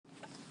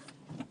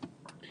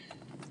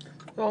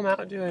Well, I'm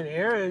out doing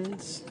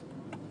errands.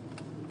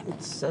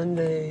 It's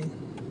Sunday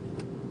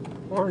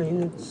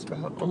morning. It's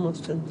about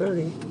almost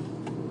 10:30.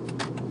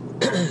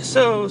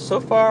 So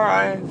far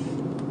I've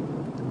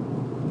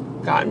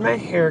gotten my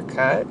hair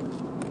cut.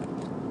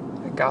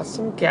 I got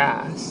some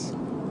gas.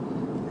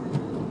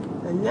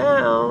 And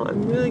now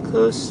I'm really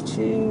close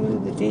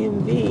to the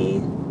DMV.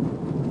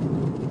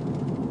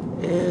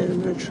 And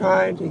I'm going to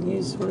try to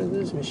use one of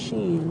those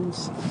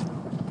machines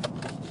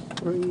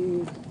where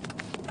you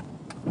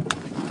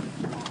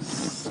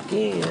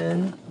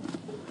scan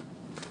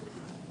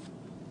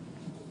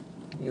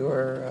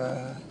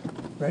your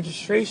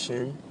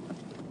registration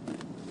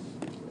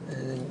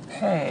and then you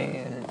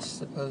pay, and it's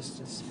supposed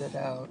to spit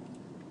out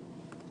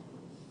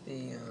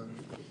the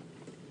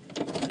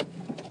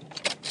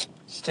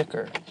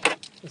sticker.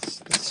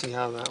 Let's see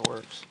how that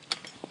works.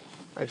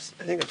 I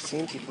think I've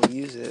seen people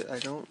use it. I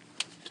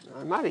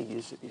might have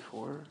used it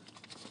before.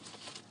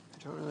 I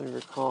don't really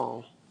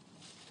recall.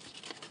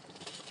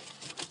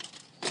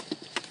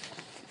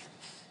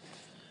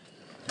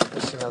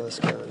 Let's see how this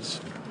goes.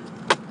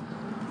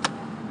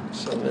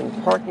 So I'm in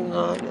the parking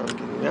lot, and I'm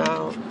getting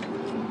out.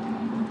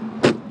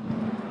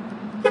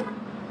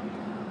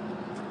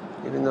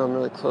 Even though I'm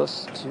really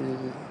close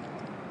to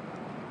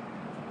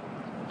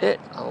it,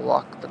 I'll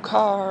lock the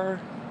car.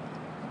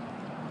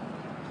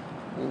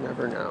 You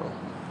never know.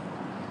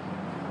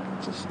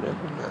 Just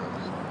never know.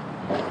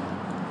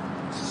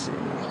 Let's see.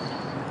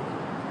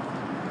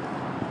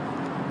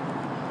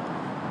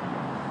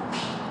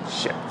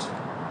 Shit.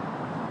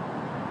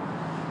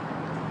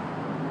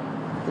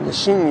 The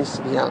machine used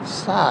to be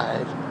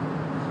outside.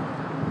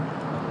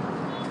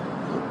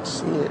 Don't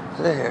see it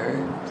there.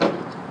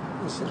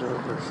 Is it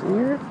over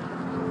here?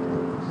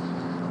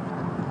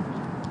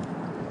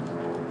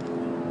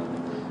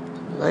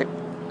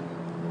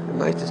 It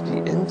might just be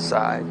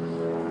inside.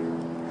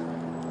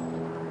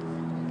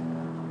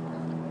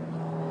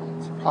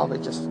 It's probably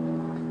just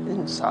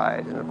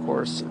inside, and of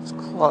course it's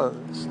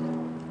closed.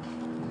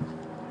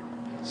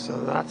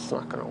 So that's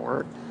not going to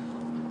work.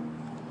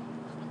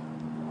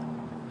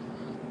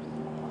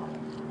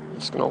 I'm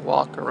just going to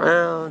walk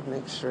around,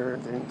 make sure I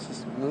didn't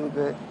just move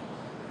it.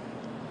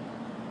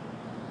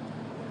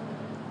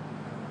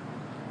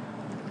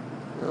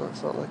 No,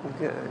 it's not looking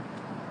good.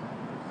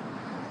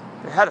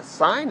 They had a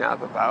sign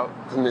up about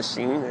the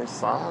machine, I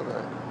saw,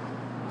 but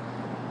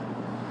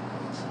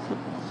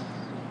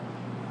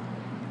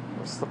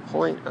what's the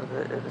point of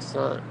it if it's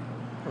not,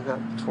 we got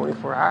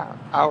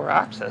 24-hour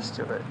access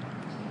to it?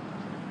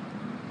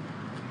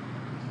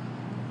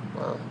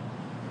 Wow.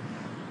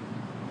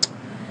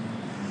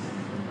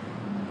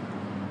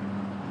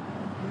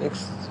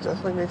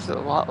 Definitely makes it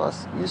a lot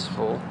less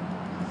useful,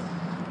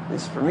 at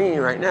least for me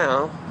right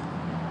now.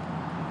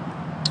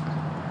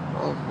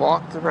 I've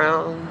walked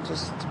around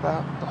just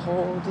about the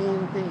whole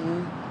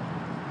DMV.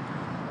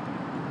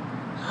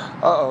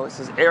 Uh-oh, it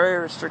says area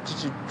restricted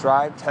to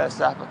drive test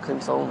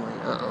applicants only.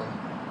 Uh-oh.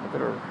 I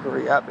better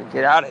hurry up and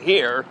get out of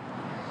here.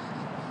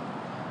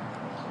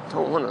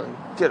 Don't want to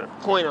get a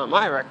point on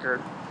my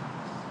record.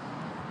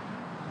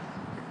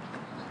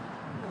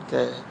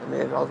 Okay, I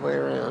made it all the way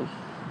around.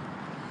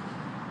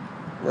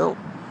 Nope,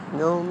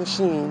 no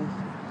machine.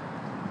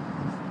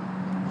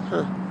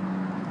 Huh.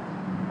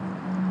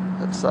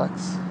 That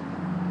sucks.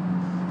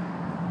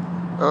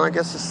 Well, I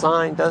guess the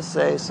sign does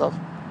say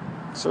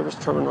self-service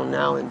terminal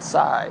now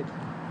inside.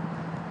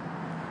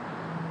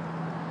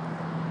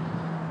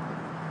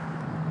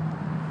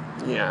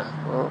 Yeah,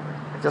 well,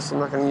 I guess I'm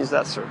not going to use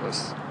that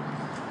service.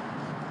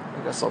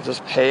 I guess I'll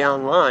just pay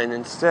online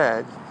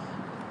instead.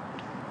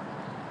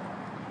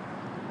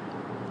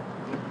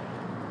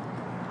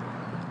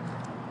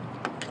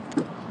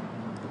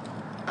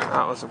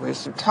 That was a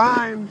waste of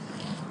time,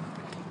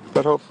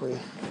 but hopefully,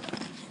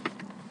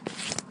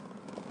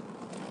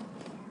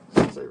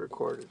 since I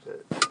recorded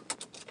it,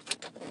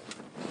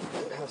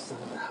 it has some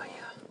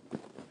value.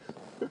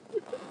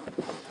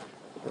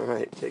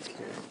 Alright, take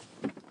care.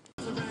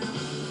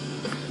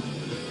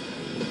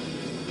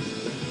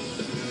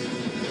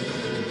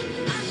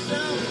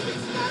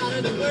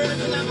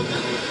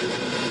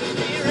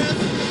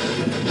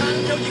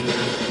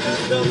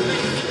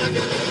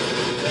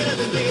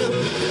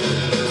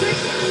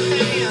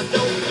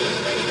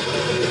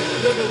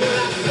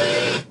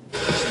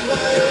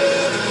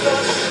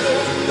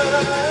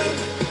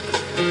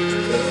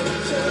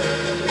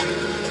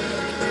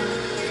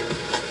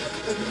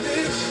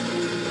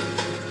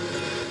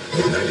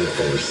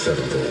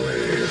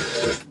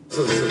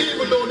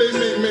 Even though they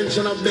make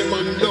mention of them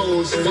and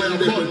those, fire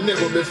they will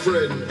never be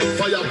friend.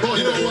 Fire burn.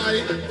 You know why?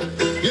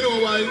 You know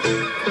why?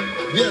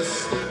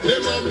 Yes,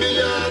 them of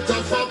the heart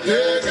of a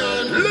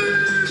pagan.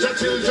 The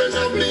children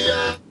of the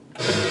heart.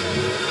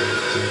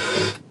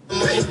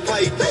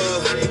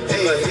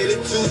 I hit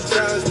it 2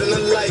 times, then I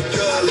like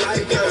her.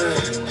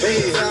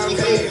 Hey, I'm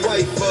no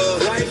wife.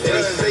 It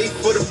ain't safe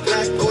for the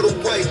black or the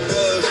white.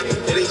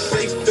 It ain't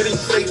safe, it ain't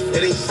safe,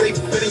 it ain't safe,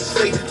 it ain't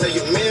safe. Tell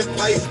your man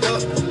pipe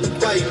up.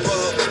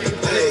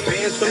 And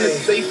advance from the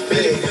safe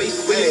in your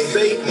face when you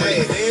say, my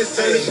dance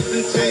turn it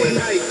into a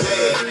night.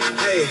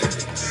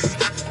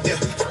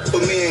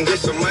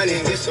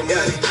 some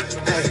money.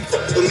 Ay,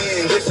 put me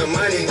in, get some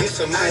money, get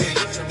some money.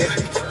 Yeah,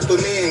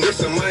 put me in, get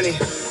some money.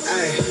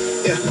 Ay,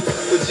 yeah,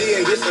 put G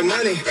in, get some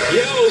money.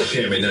 Yo,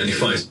 Jammin'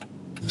 95.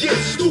 Get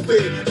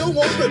stupid, don't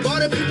worry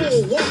about it. People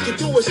will walk you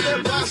through it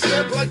step by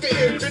step like an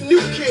infant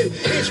new kid.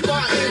 Inch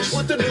by inch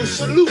with a new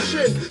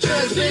solution.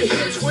 Transmit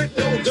hits with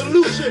no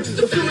delusion.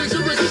 The feeling's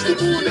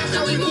irresistible and that's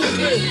how we move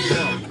it.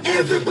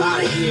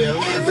 Everybody,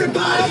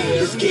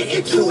 let's get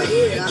into it.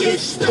 Get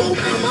stupid,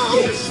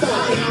 get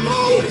started,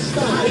 get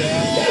started,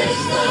 get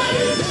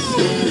started. Let's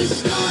get it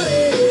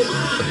started.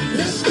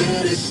 Let's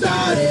get it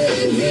started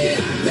in here.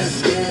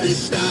 Let's get it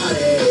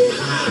started.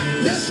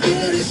 Let's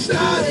get it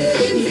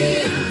started in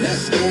here.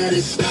 Let's get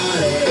it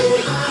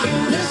started.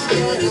 Let's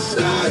get it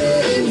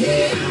started in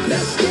here.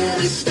 Let's get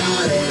it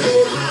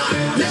started.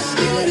 Let's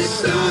get it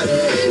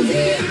started in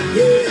here.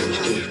 Yeah.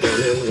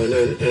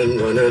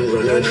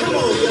 Running. Come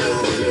on,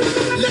 y'all.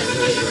 Let's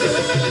get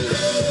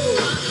cool.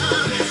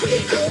 Let's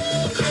get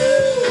cool.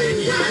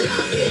 Let's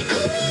get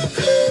cool.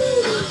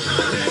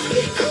 Let's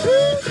get cool.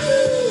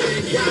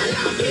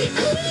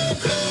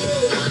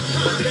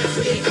 Let's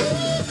get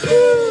cool.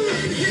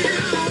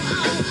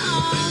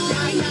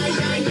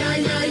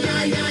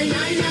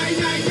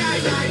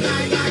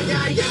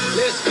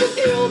 Let's get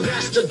ill,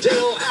 that's the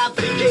deal.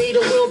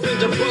 Applicator will be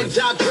the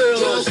bug.drill.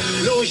 Just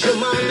lose your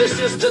mind, this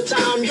is the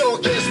time. Your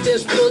guest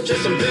is built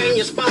just to bang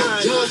your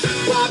spine. Just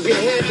bob your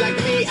head like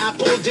me,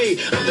 Apple D.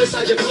 Up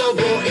inside your club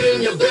or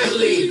in your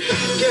Bentley.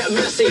 Get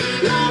messy,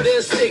 loud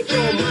and sick.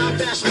 Yo, my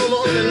fast mama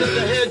on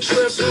another head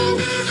trip. So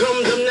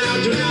come them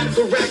now, do not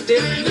correct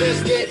it.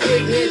 Let's get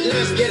ignorant,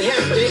 let's get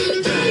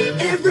hectic.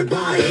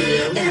 Everybody,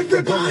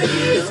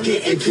 let's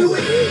get into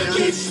it.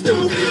 Get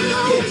stupid,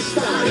 get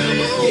started,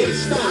 get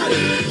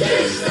started,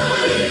 get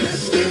started.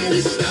 Let's get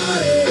it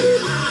started.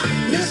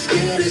 Let's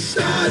get it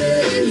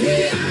started in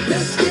here.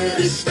 Let's get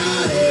it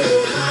started.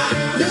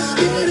 Let's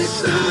get it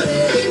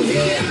started in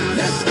here.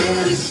 Let's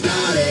get it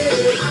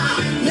started.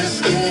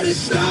 Let's get it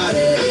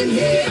started in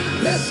here.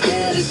 Let's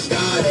get it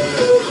started.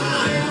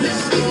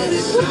 Let's get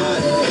it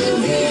started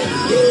in here.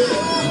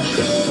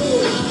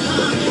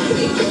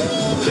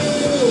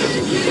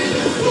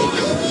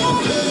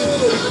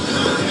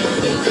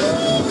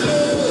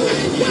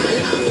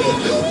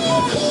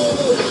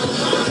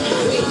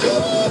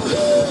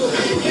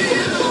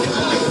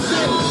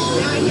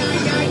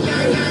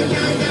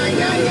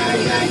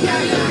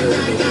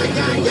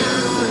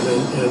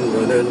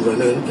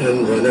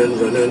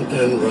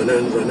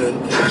 Running.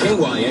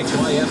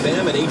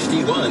 KYXY-FM and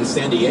HD1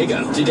 San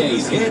Diego.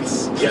 Today's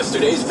hits,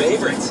 yesterday's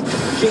favorites.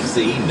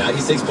 Kixie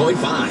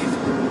 96.5.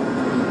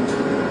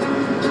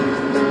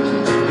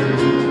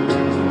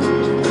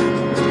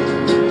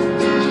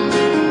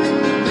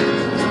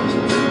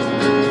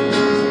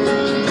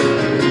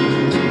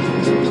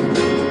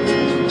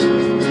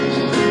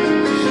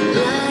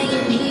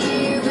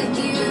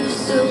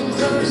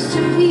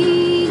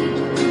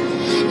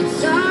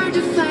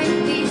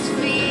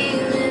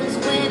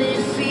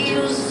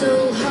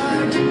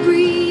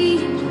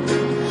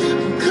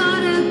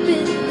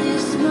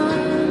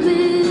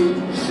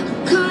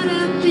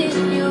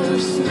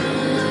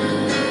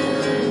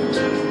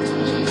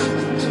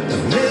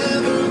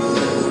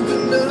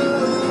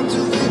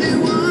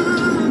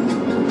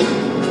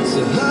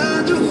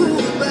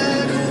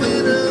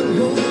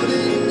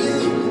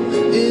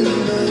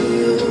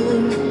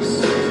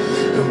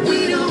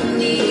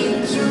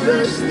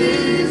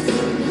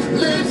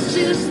 Let's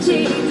just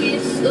take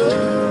it slow.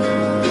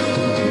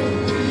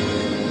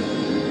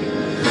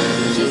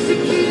 Just a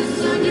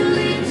kiss on your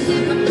lips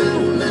in the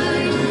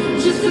moonlight.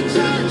 Just a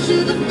touch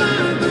of the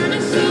fire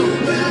burning so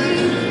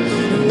bright.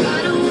 No,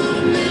 I don't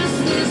wanna mess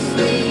this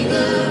thing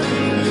up.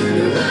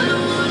 No, I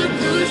don't wanna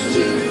push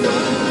too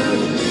far.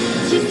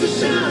 Just a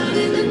shot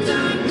in the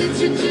dark that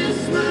you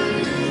just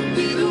might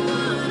be the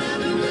one I've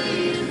been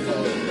waiting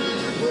for my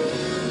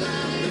whole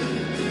life.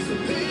 So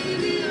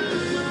baby,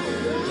 I'm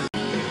alright.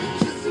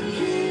 Just a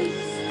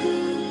kiss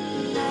goodnight.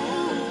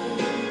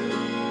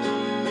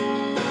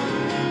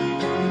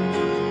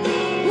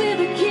 With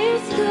a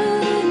kiss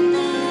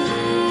goodnight.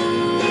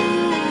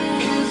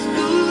 Kiss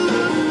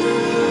goodnight.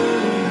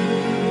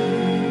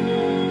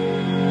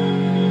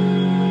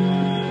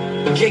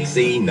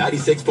 Kixie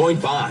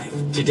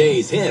 96.5.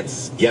 Today's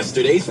hits,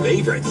 yesterday's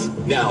favorites.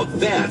 Now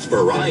that's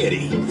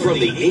variety from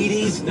the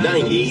 80s,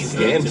 90s,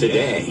 and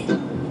today.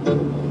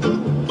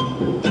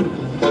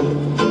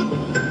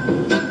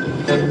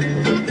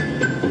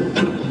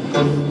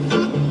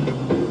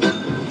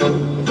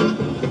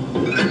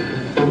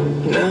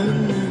 Now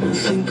and then I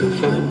think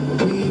of when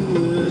we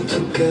were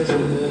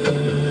together.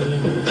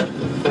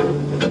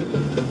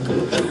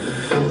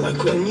 Like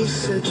when you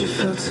said you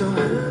felt so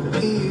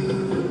happy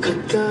you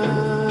could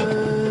die.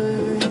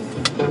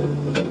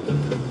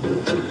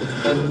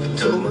 I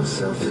told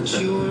myself that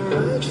you were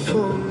right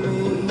for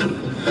me,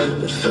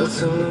 but felt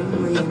so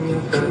lonely in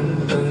your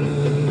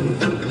company.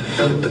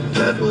 But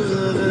that was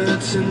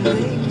love to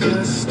make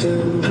us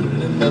still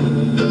remember.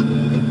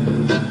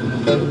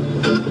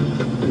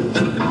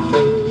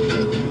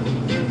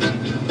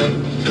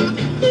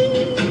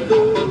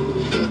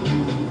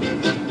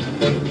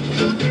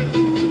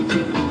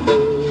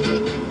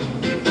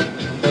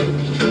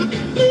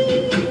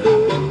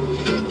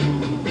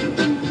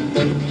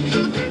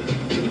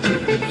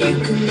 You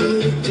can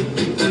get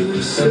addicted to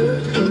a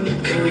certain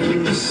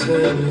kind of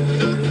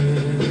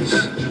sadness,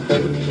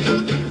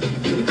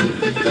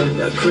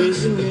 like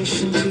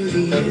resignation to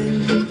the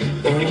end,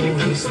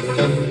 always the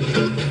end.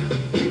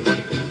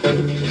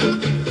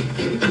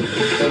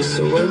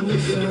 So when you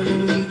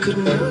found we could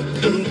not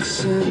make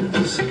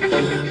sense,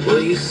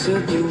 well, you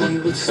said that we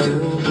would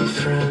still be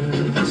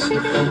friends.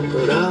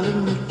 But I'll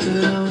admit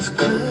that I was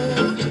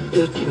glad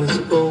it was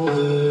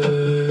over.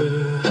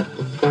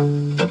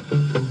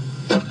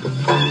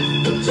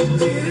 But you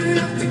didn't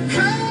have to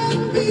cut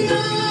me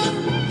off,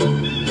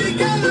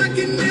 because I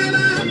can never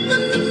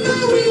happen to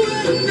know we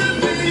were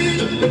nothing.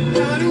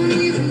 I don't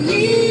even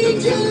need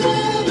your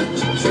love, but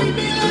you treat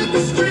me like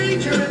a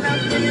stranger, and I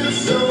feel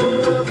so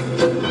rough.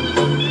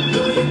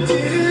 No, you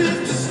didn't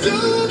have to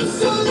stop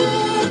so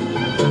long.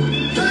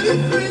 Have your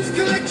friends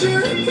collect your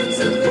records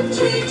and then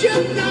change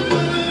your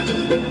number.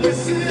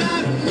 Guess that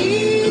I don't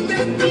need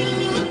that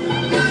more.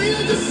 Now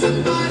you're just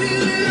somebody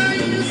that I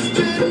used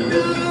to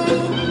know.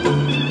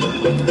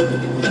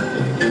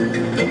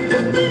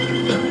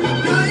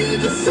 Now you're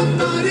just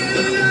somebody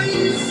that I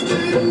used to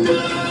know.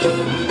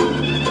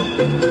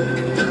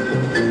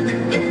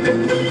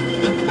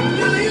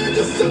 Now you're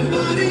just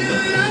somebody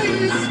that I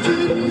used to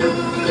know.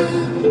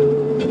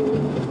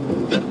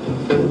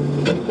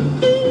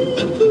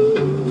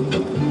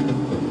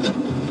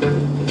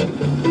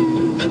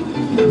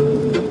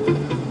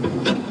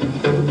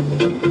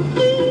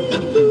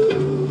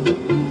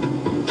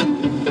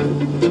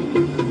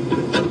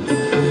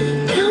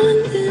 Now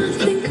and then I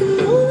think of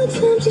all the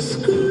times you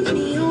screwed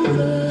me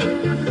over.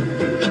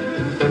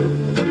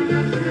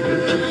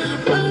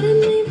 Why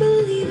didn't we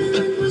believe in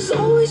it was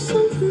always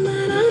something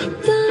that I'd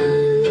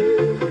done?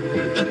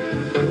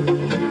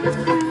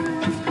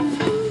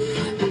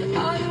 And I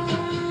don't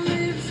wanna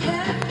live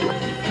that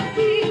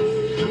way.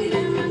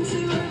 Getting into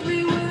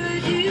every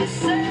word you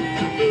say.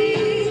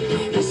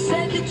 You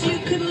said that you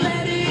could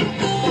let it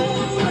go,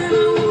 and I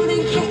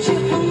wouldn't catch you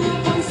hung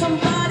up on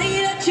somebody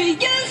that you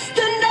used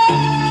to know.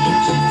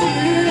 But you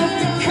didn't have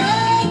to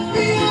cut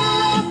me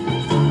off,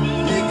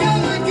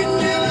 because I could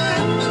never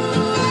happen to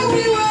know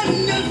we were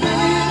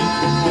nothing.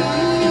 I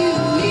don't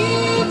even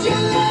need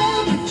your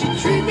love, but you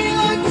treat me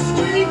like a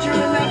stranger,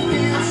 and I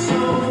feel so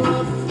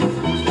rough.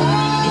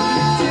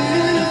 You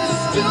didn't have to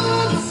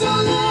stop so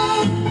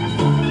long.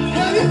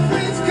 Have your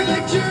friends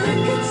collect your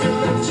records and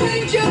then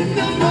change your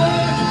number.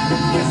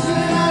 Guess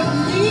that I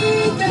don't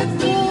need that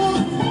more.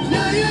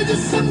 Now you're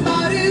just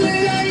somebody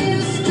that I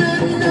used to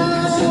know.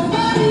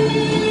 Somebody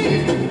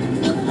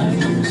I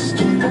used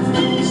to know.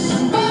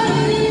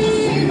 Somebody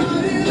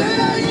that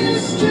I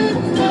used to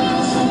know.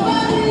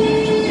 Somebody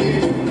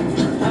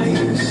I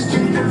used to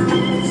know.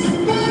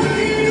 Somebody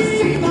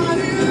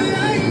that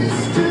I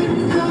used to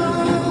know.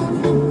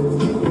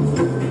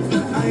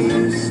 I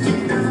used to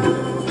know.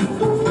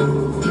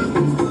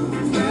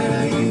 That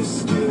I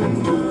used to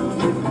know.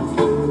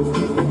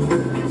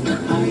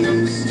 I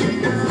used to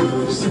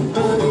know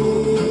somebody.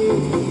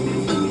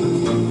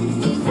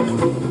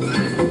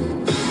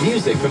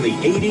 Music from the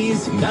 80s,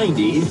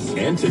 90s,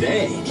 and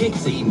today.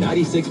 Kixie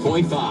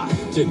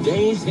 96.5.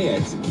 Today's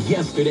hits,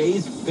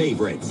 yesterday's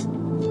favorites.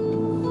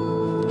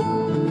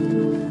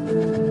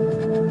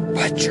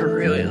 But you're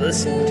really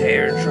listening to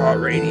Aaron Shaw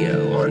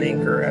Radio on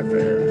Anchor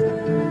FM.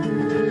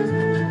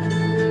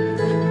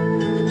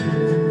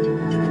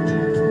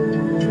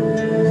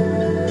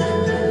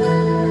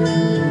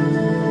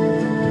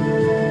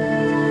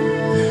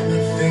 I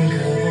think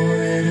I've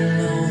already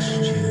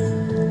lost you.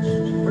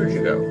 Where'd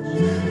you go?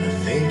 I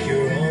think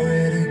you're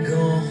already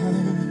gone.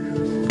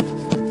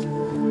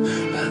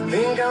 I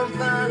think I'm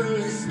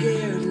finally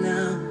scared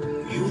now.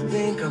 You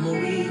think I'm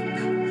weak.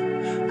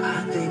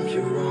 I think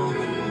you're wrong.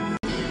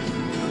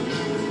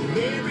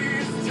 Maybe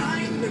it's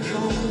time to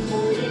go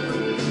home.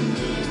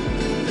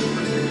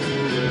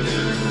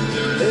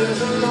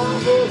 There's an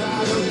awful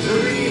lot of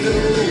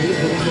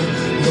breathing,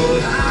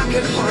 but I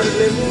can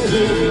hardly move.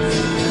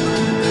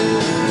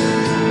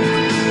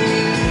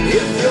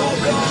 If you're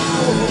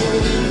gone,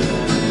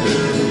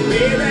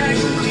 maybe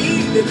you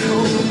need to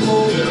come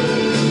home.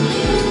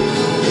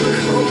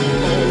 Come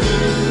home.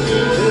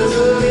 There's a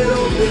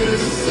little bit of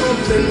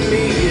something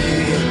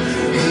needed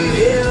in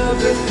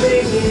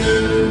everything you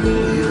do.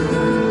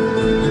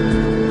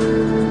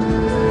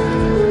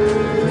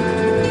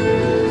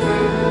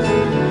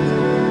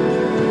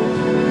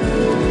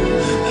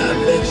 I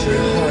bet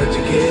you're hard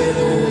to get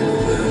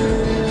over.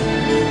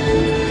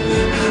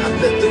 I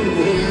bet the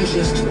room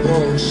just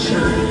won't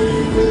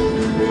shine.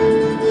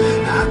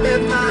 I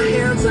bet my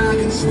hands I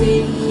can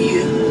stay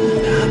here.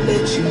 I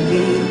bet you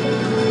need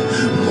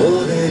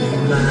more than you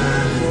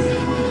mind.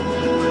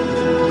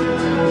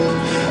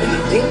 And I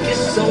think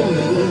you're so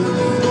mean.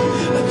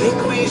 I think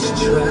we should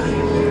try.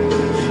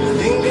 I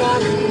think I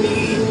could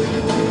need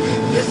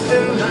this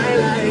in my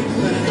life,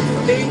 but I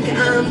think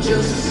I'm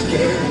just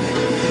scared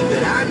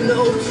that I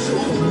know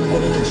too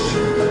much.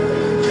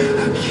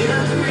 I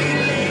can't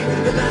relate,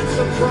 and that's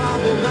a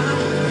problem. I'm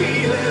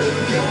feeling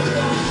you're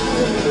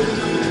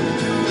gone.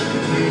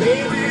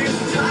 Maybe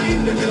it's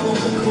time to go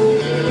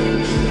home.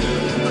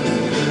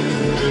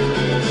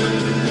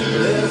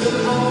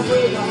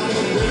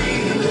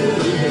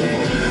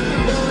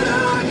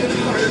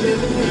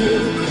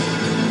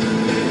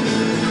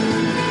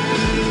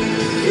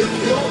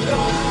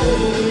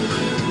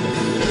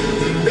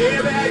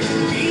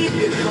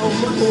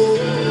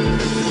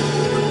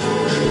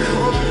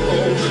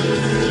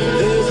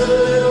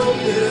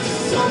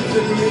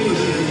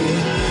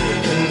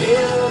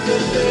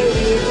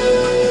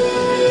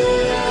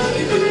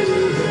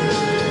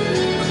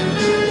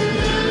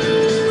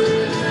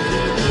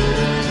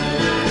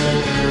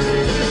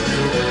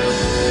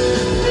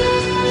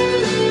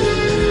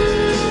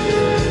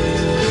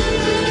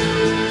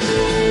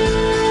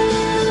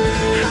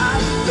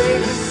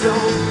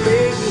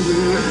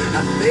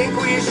 I think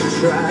we should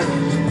try. I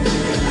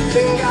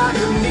think I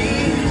could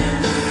need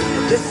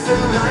this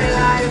in my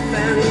life,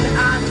 and I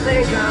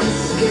think I'm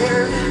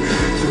scared.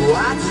 Do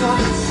I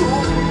talk too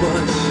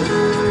much?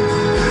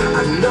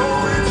 I know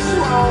it's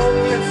wrong,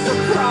 it's a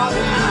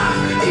problem.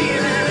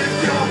 Even if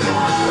you're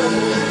gone,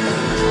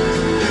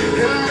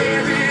 and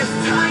maybe it's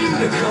time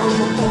to come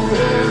home.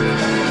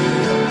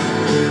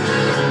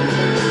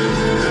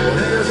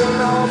 There's an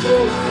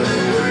awful lot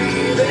of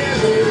breathing,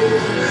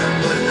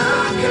 but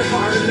I can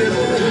hardly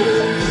move.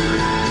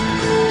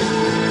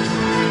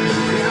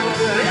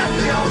 If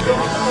you're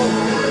gone,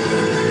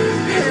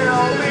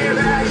 hell,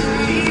 maybe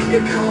you need to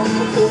come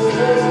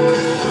home.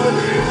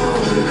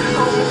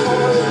 Come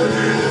home.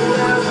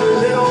 There's a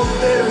little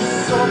bit of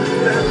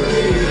something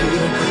in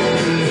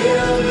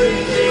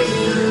everything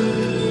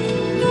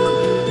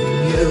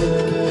you.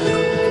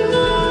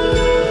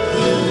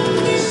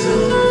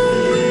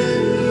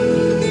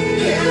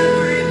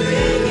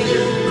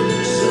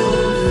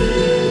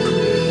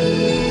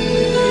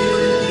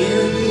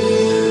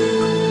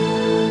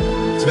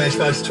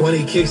 Smashbox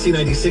 20, KC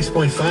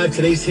 96.5.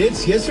 Today's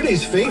hits,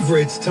 yesterday's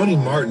favorites, Tony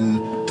Martin.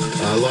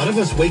 A lot of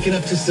us waking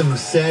up to some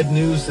sad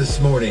news this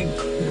morning.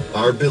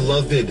 Our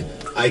beloved,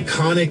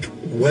 iconic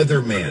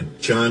weatherman,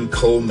 John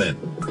Coleman,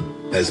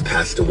 has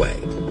passed away.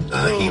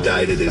 He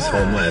died at his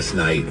home last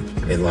night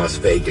in Las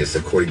Vegas,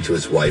 according to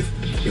his wife.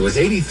 He was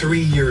 83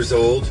 years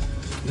old.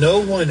 No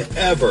one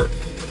ever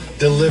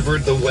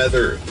delivered the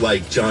weather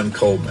like John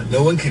Coleman.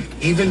 No one could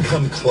even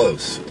come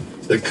close.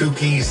 The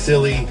kooky,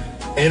 silly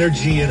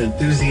energy and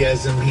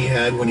enthusiasm he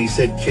had when he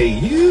said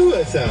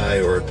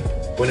KUSI or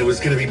when it was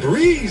going to be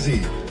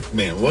breezy.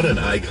 Man, what an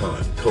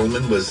icon.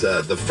 Coleman was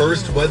the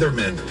first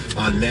weatherman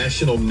on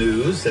national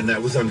news, and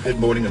that was on Good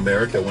Morning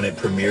America when it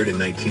premiered in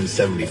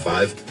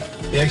 1975.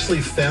 He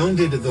actually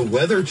founded the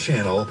Weather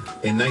Channel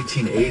in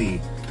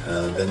 1980,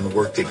 then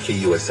worked at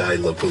KUSI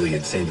locally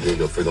in San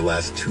Diego for the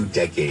last 2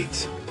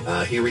 decades.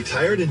 He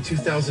retired in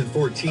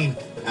 2014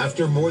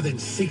 after more than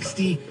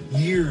 60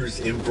 years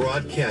in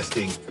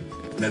broadcasting.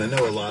 And I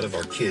know a lot of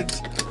our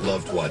kids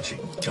loved watching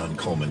John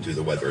Coleman do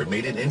the weather. It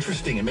made it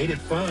interesting. It made it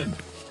fun.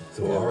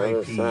 So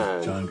R.I.P.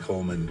 John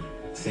Coleman,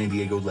 San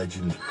Diego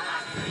legend.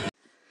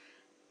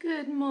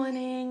 Good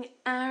morning,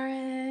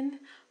 Aaron.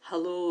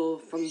 Hello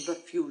from the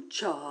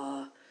future.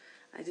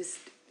 I just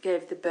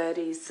gave the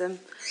birdies some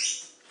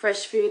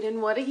fresh food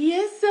and water.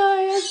 Yes,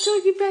 I was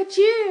talking about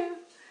you.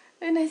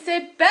 And I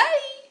said,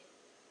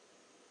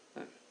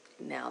 bye.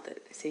 Now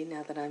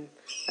that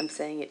I'm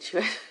saying it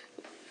short.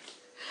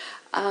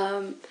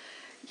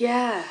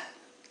 Yeah,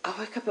 I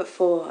woke up at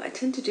 4. I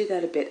tend to do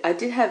that a bit. I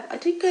did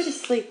go to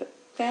sleep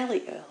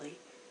fairly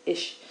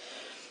early-ish.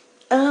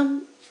 Yeah,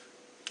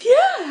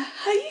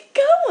 how you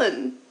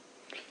going?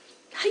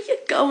 I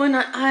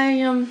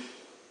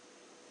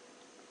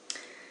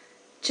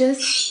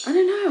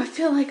don't know, I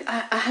feel like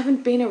I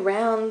haven't been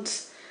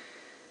around.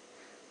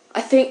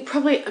 I think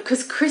probably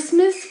because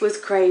Christmas was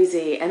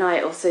crazy and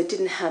I also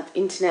didn't have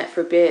internet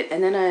for a bit,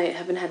 and then I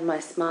haven't had my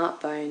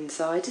smartphone,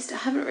 so I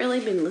haven't really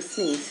been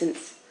listening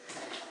since,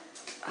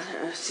 I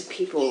don't know, to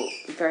people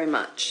very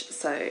much.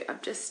 So I'm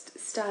just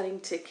starting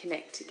to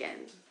connect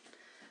again.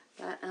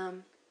 But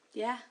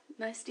yeah,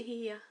 nice to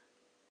hear you.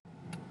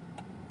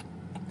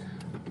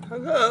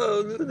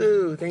 Hello,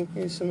 Lulu. Thank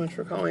you so much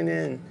for calling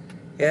in.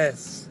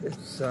 Yes,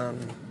 it's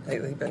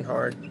lately been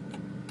hard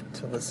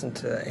to listen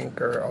to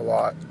Anchor a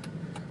lot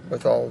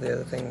with all the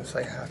other things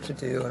I have to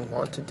do and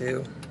want to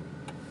do.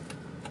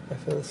 I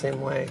feel the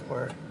same way,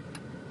 where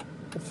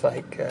it's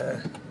like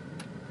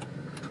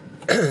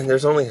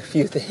there's only a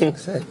few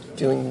things I'm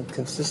doing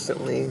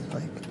consistently,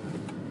 like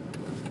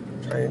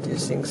trying to do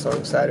Sing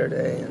Song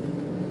Saturday and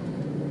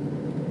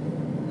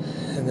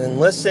then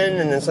listen,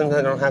 and then sometimes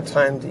I don't have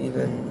time to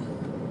even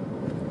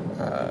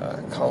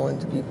call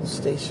into people's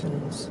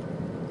stations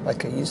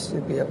like I used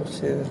to be able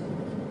to.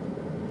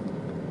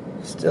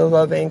 Still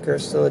love Anchor,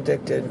 still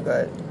addicted,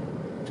 but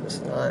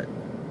just not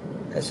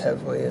as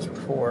heavily as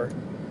before.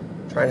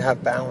 Trying to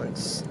have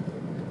balance.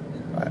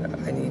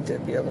 I need to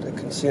be able to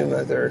consume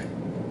other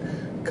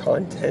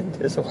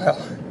content as well.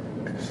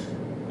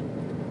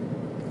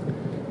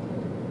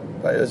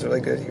 But it was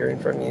really good hearing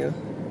from you.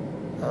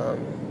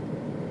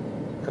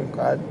 I'm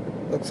glad.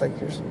 Looks like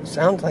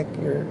sounds like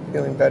you're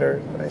feeling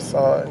better. I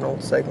saw an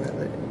old segment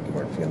that you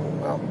weren't feeling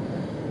well,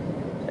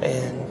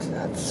 and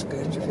that's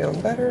good. You're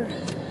feeling better,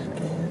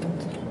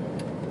 and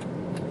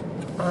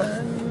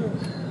I'm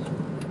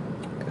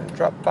gonna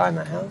drop by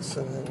my house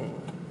and then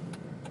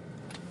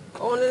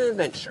go on an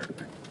adventure.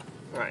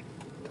 All right,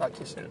 talk to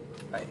you soon.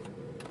 Bye.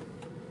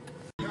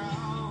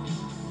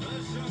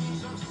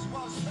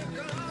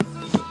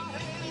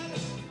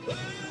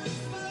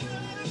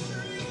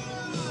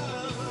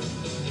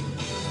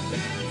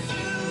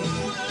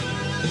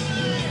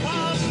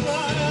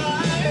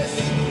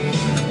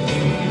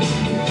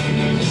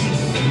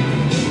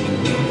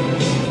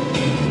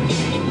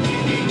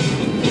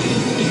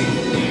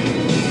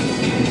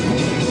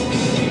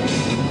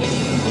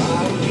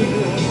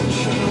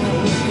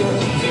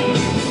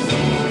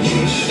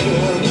 You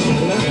share the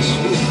glass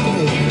with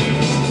me.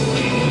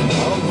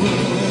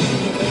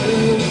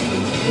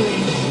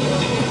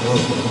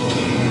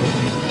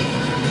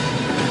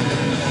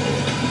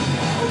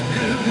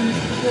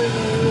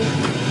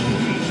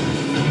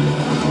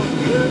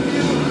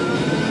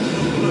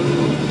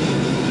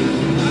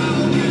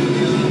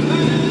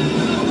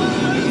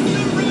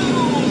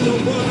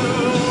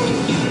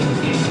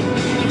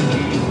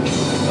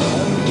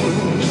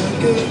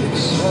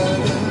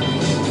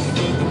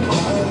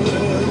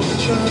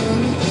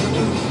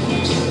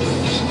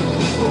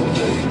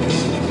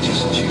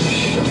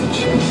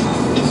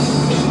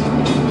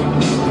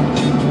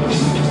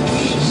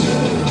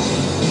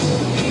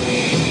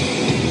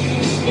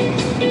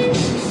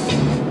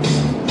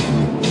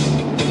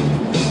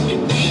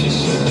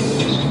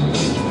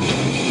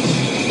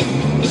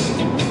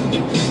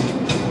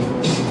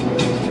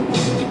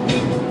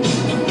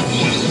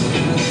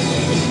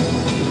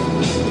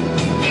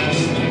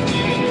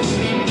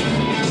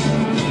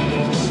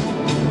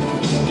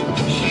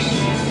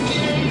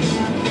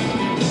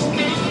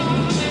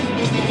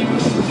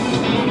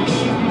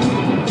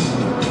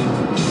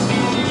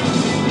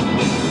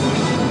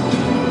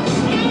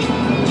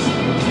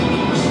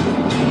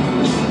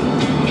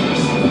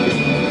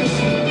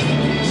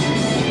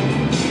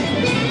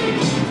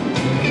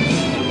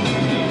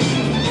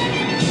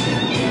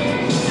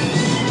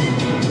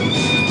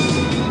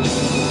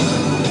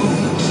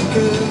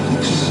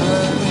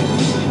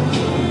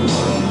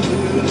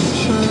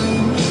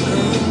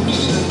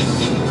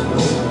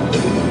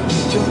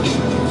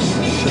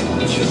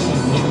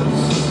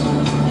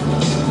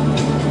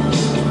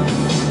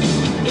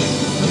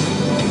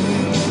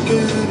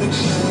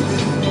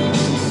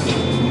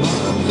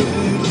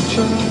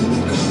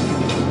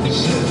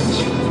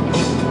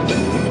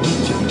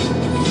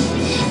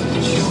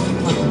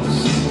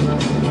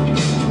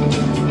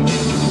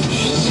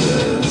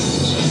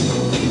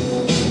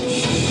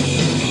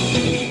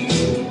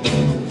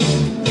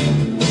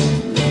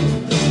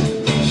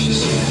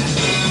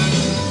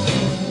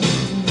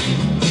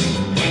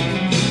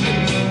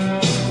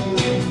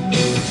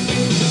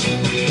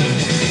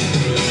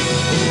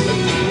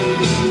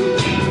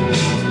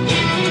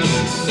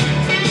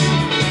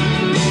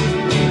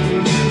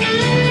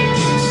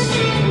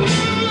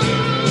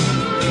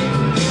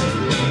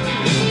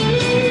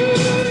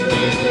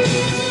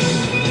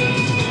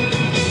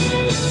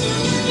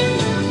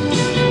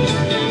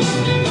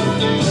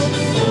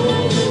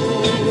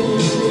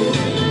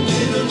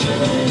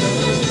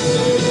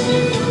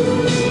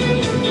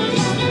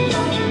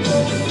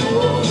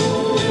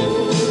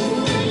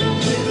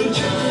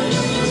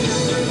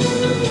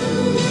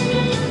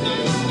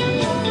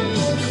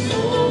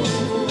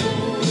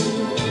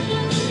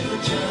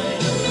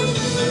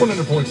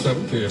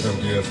 101.7 KFM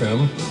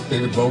DFM.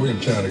 David Bowie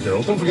and China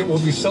Carroll. Don't forget, we'll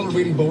be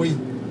celebrating Bowie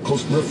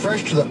close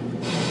refresh to the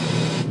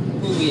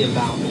movie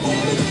about.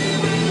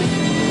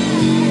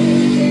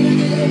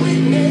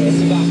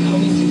 It's about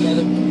coming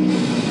together.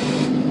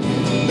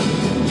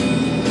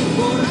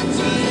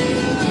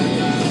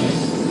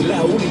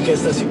 La única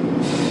estación.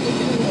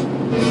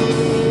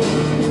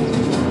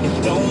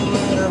 It don't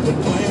matter what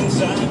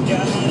plans I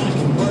got, I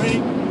can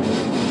break.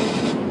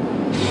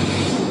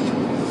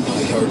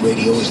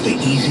 iHeartRadio is the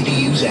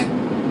easy-to-use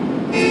app.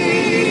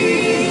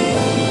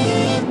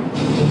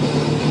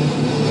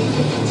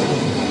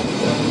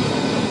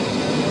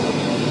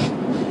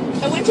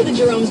 I went to the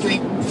Jerome's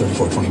Dream.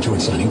 3422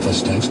 at signing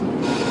plus tax.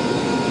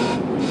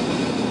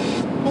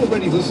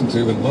 already listened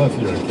to and love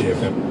here on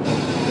KFM.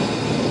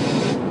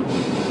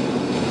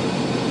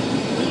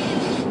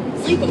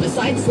 Sleep on the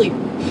side, sleep.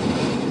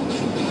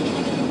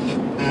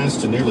 As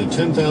to nearly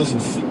 10,000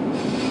 feet.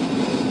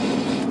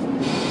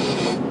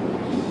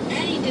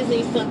 Hey,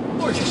 Disney son.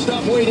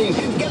 Stop waiting.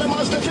 Get a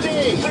Mazda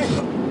today.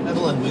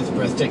 Evelyn with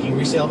breathtaking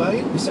resale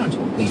value. We sound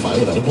Leave file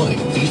without applying.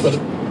 Fees for the...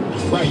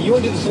 Right, you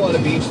want to do this a lot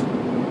of beach?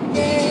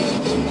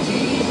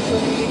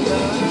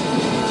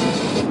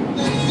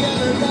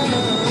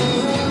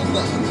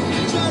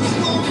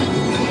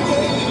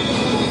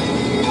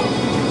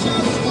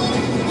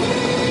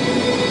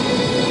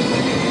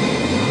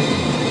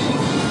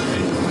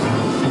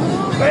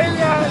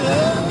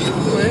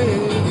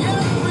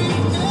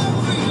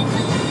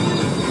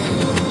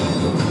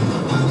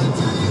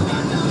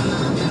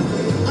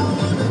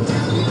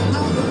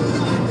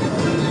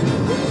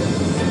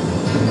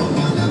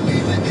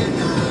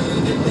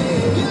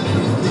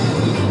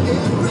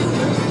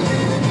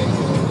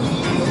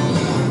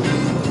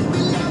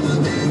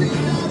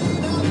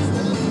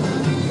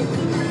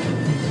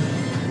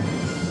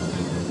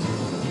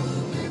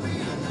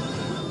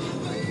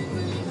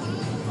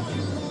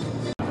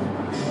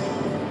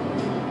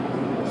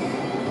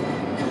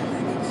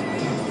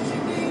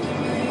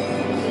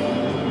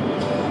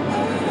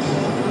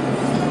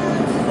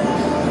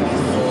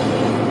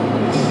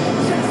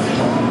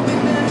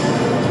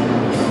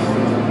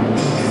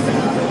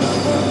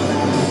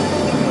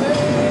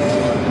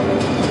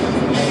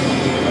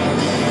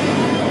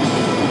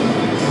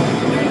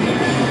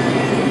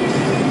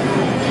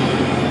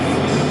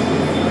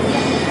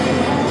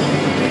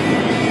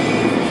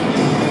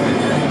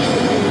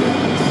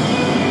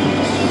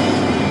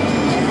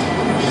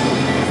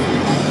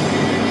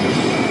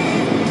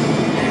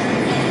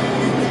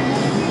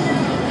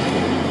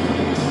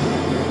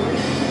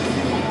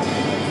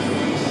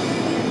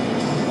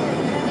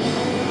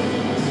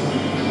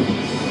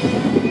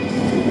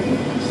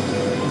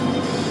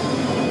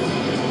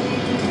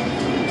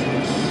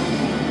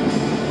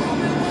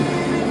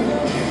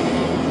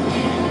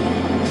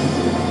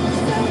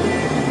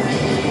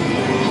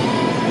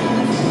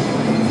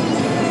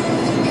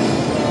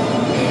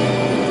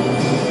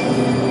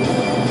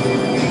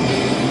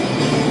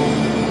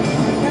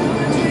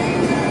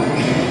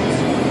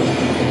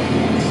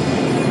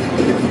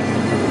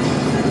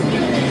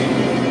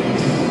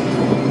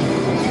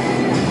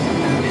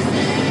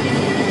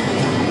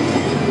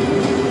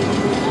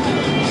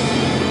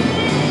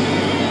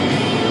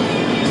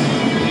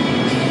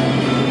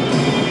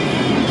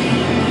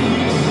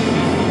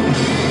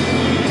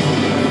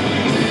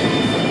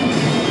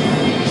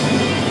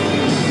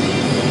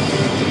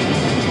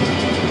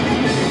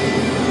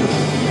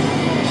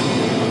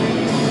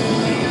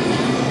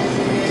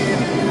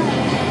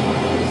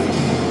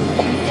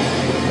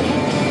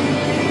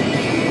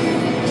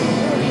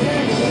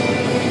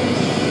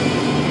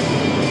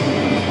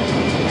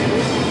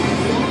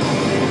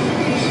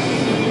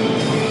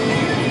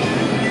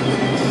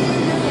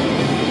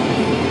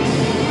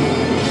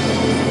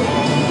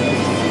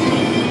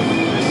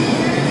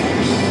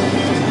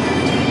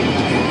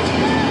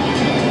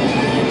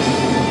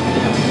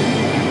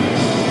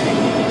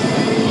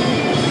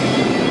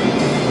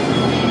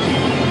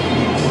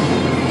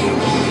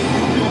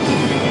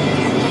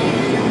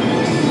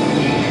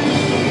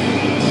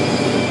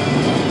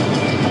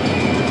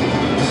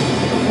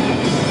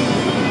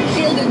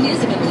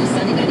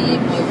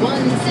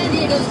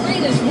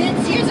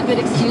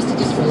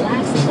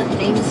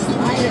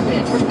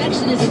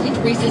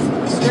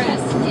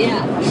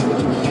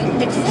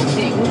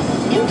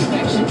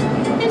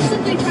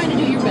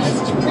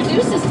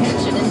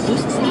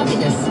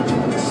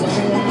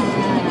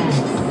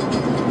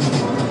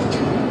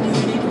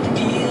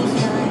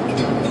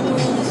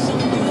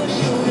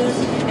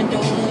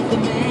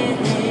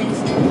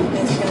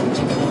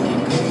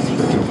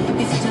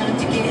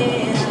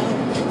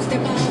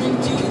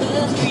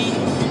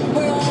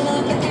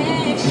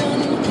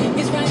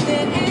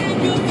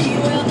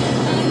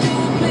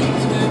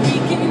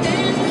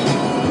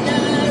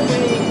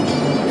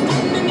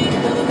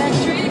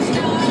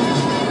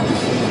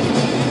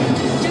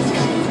 Just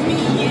come with me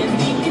and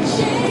we can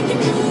shake it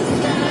through the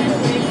sky.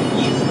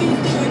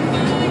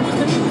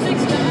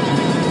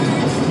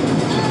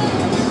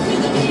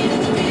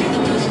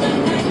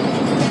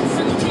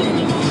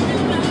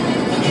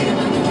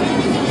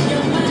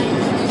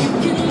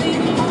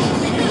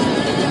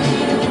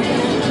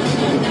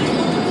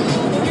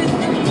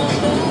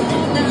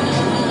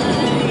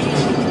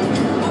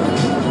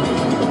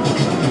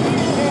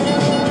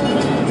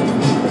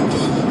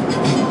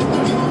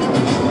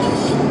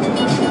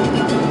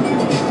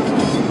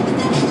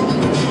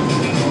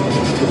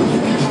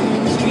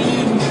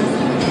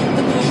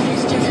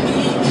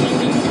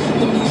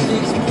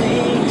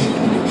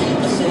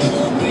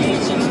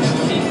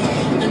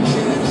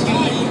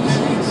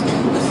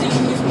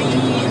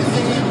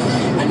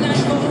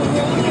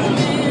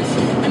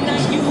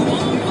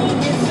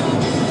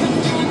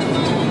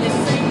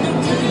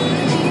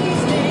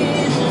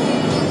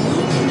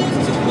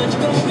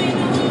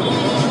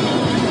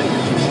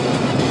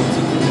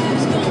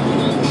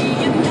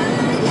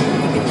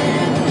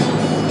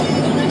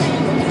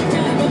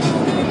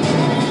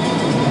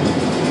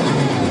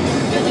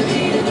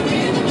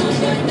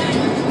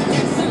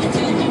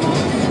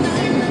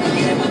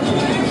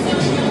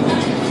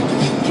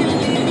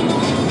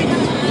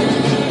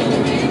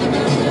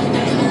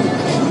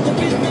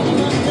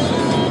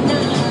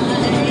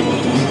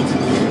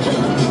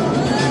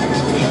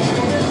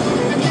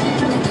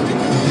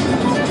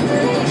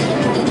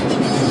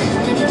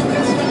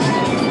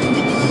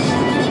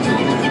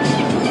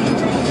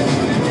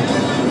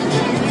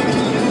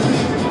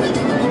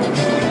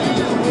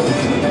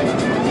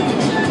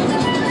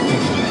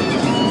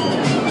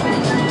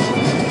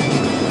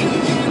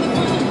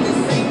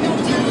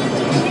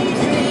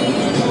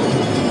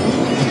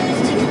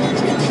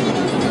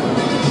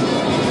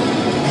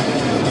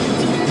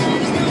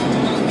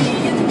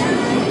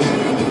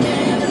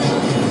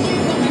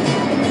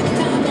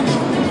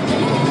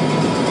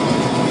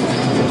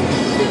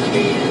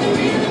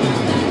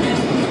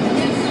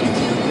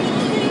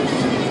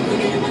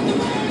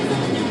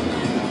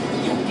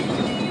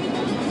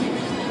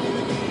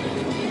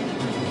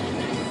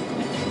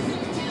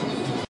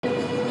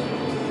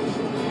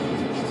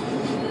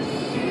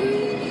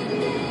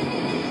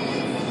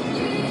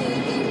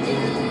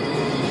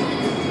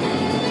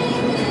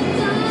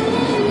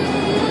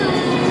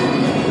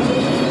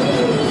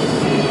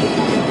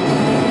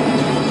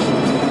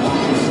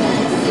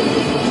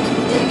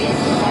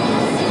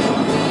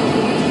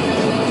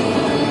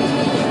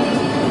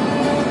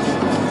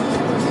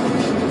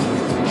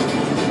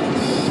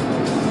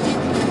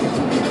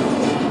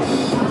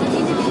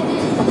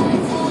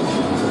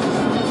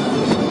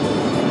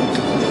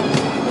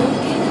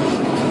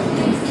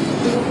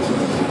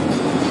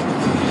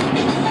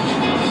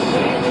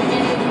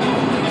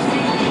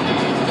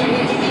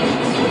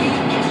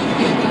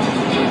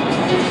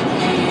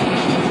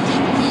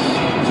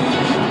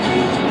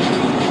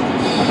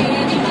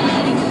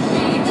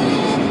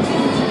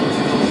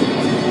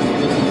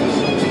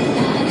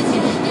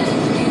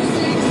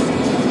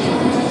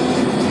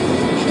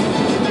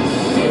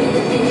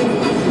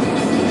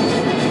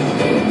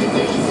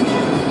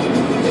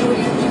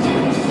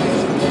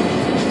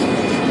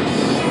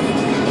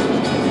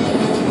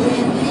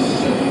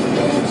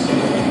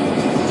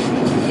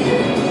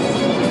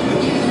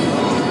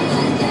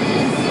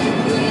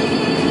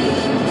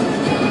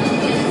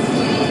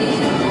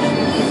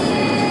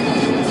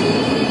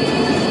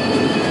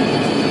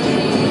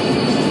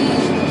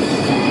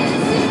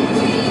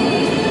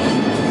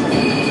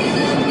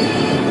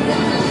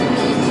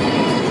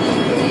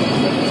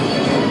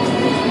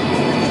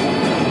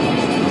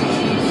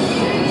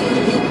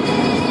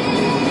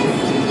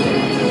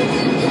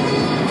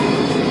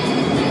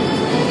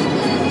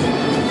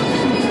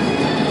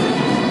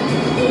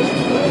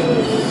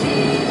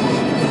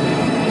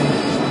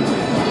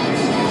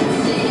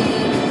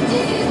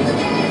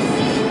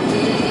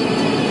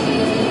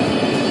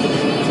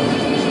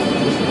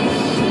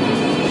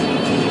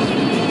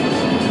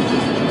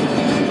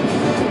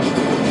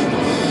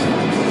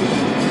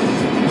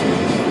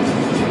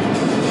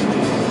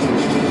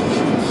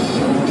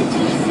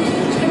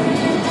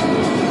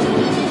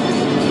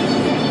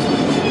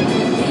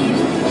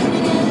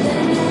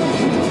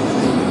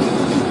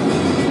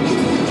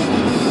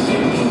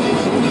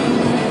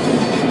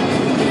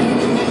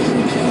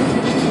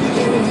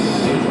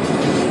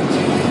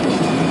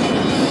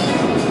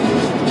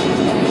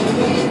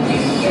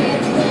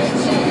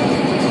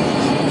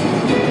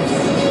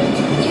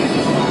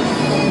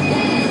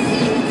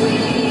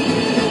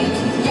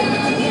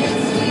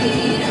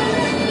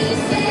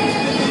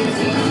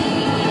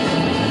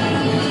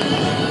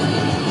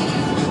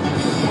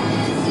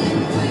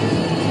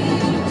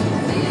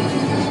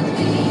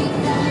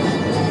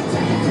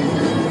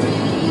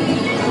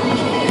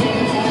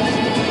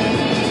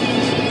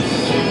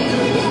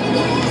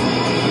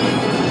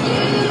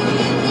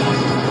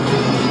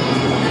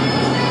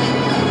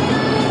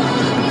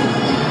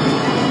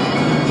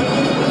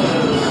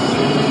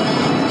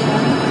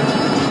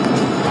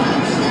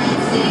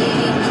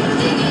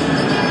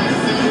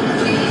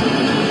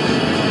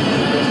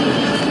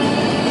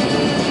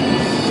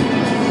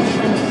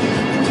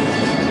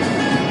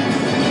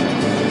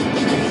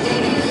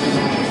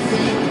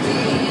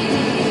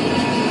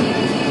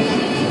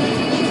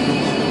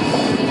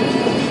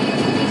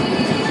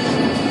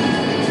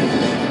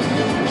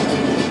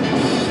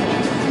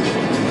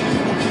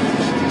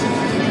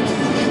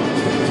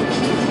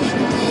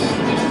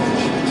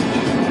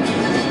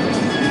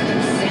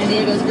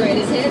 Diego's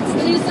greatest hits,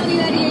 the new Sunny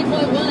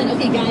 98.1.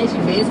 Okay, guys,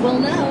 you may as well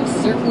know,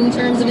 certain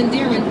terms of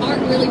endearment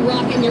aren't really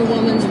rocking your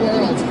woman's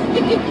world.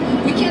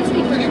 We can't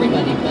speak for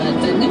everybody,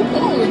 but the new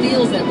poll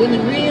reveals that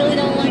women really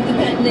don't like the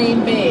pet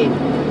name Babe.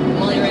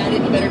 While you're at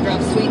it, you better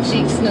drop Sweet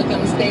Cheeks,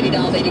 Snookums, Baby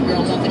Doll, Baby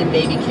Girl, Muffin, and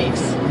Baby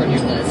Cakes from your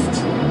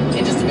list.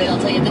 In just a bit, I'll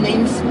tell you the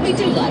names we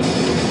do like.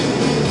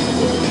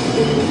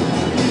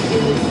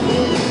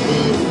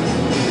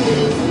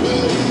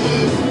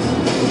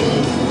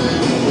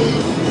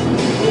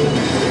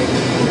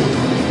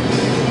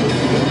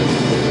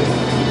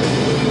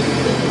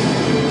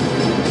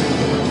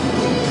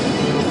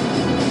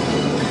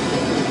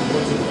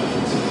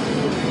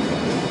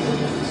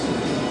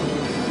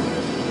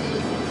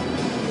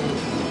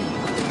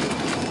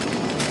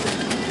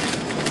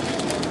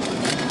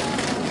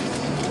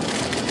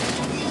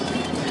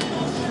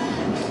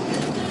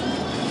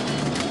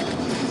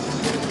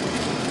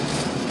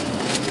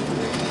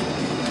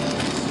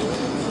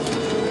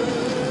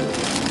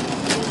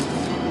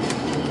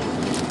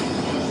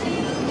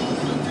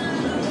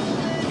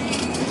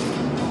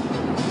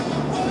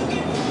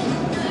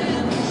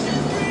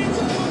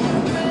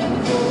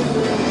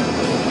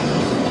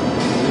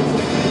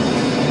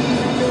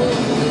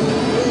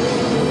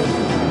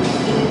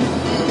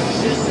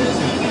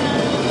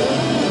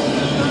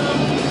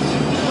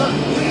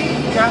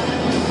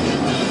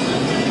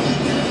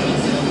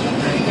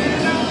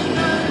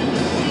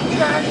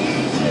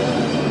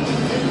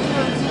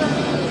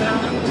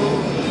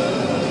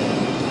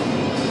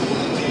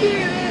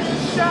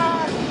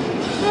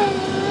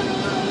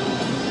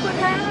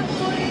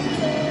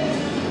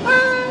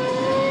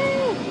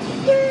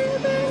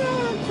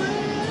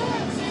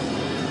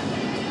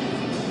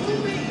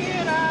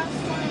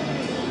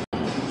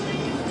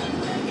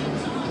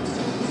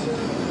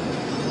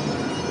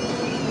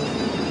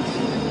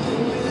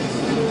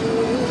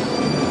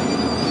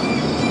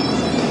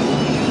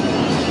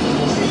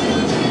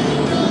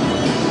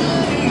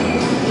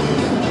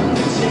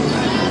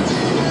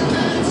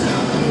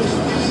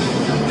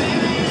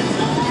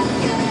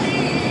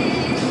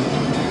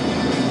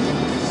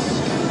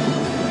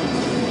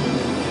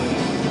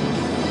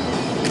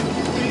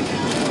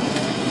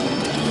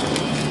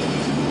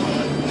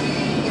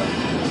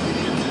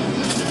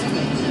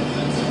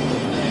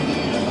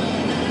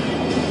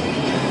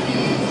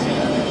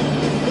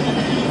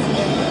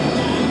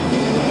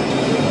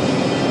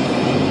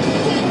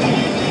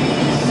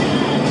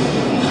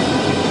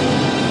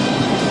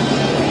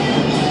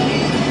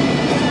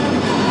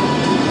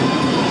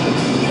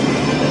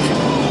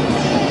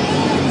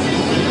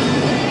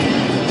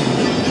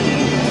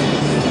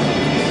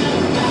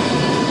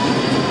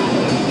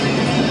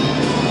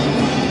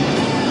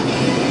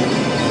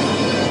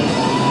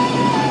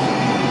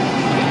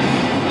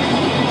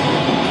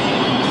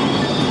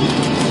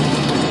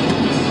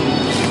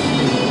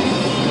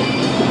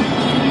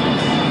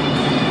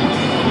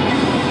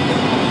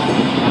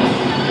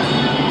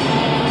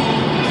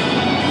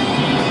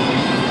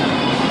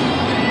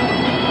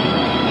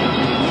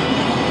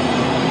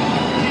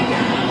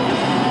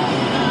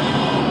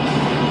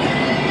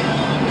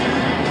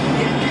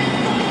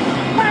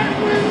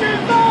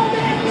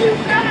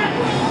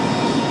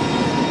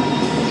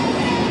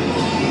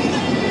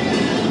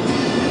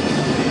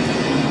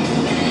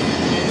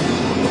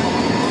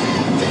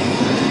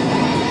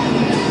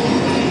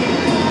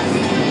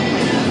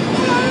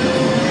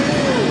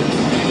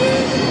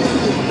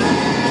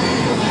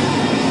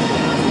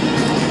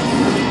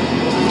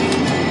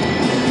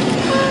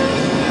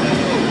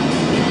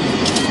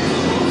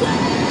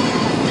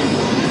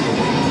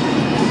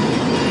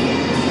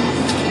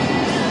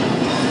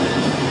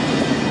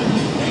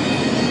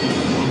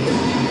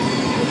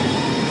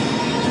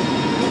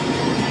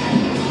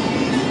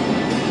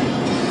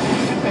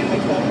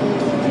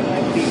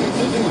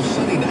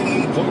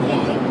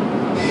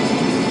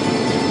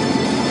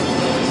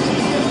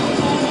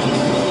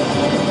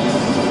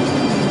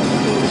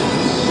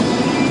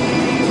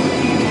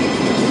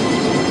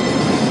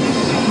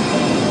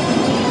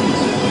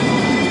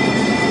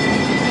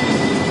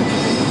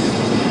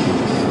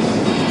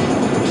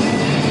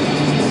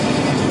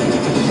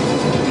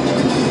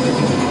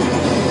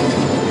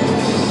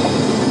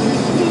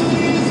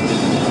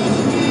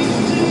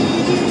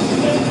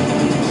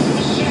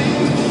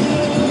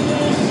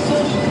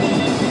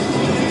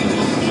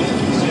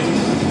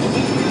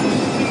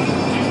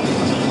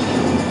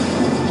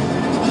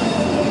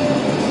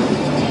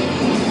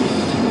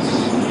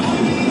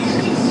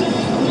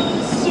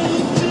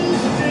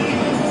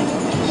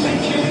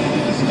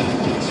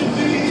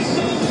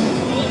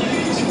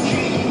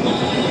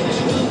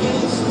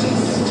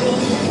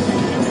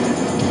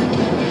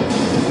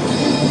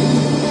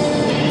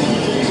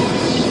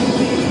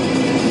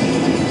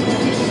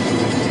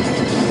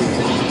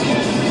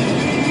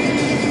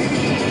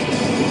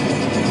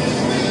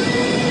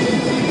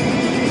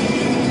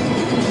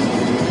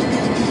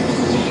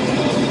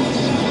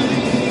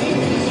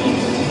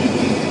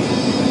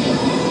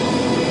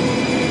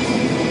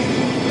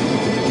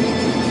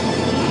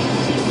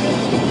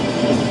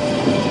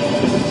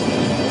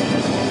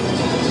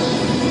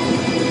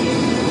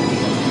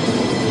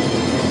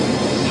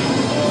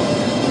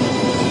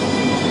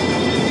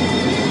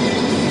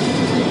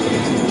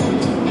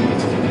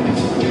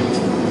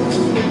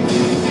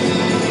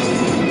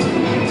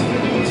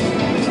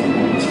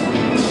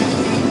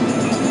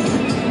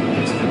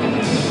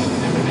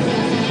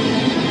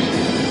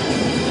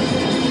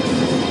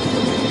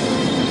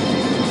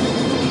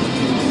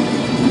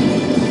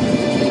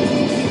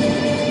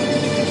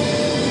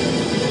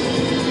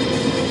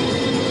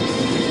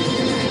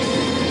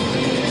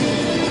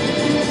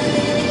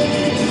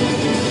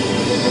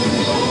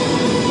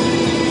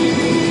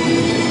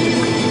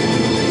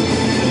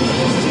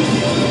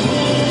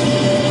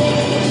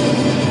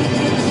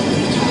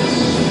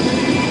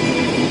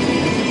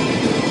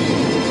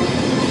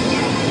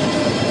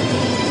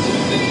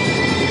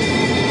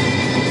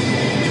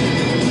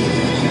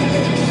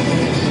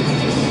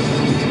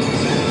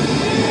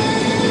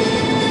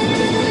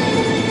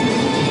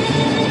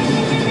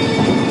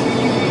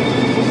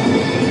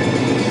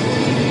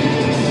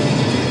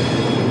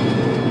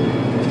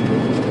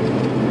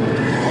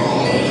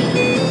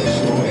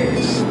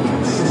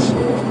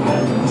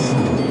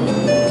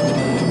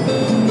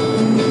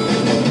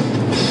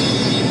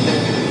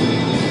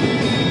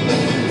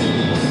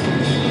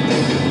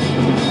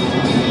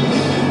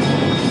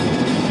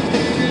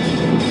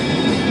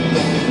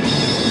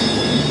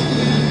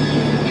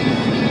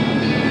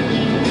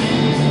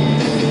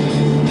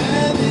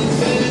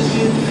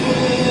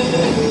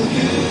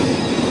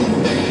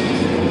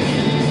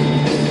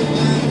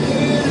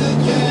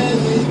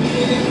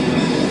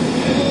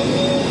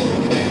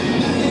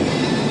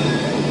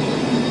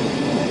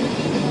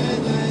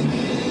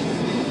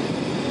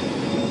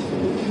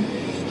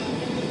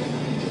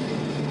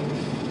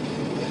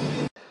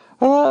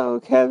 Hello,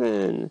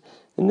 Kevin.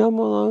 No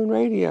Malone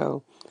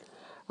Radio.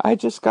 I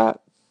just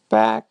got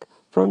back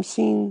from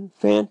seeing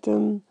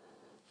Phantom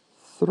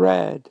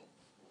Thread.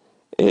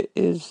 It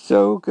is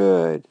so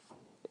good.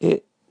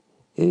 It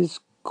is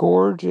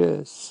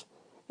gorgeous.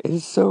 It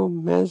is so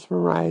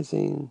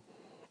mesmerizing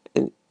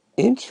and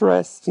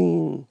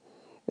interesting.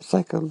 It's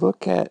like a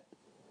look at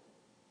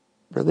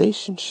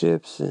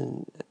relationships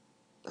and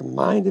the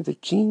mind of a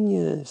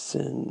genius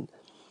and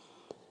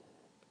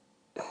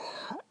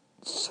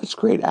such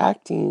great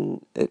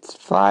acting. It's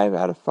 5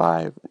 out of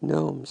 5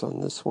 gnomes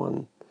on this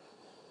one.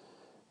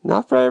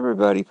 Not for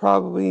everybody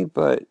probably,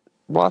 but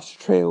watch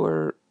the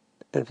trailer,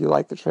 and if you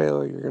like the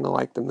trailer, you're going to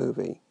like the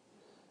movie.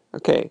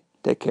 Okay,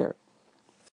 take care.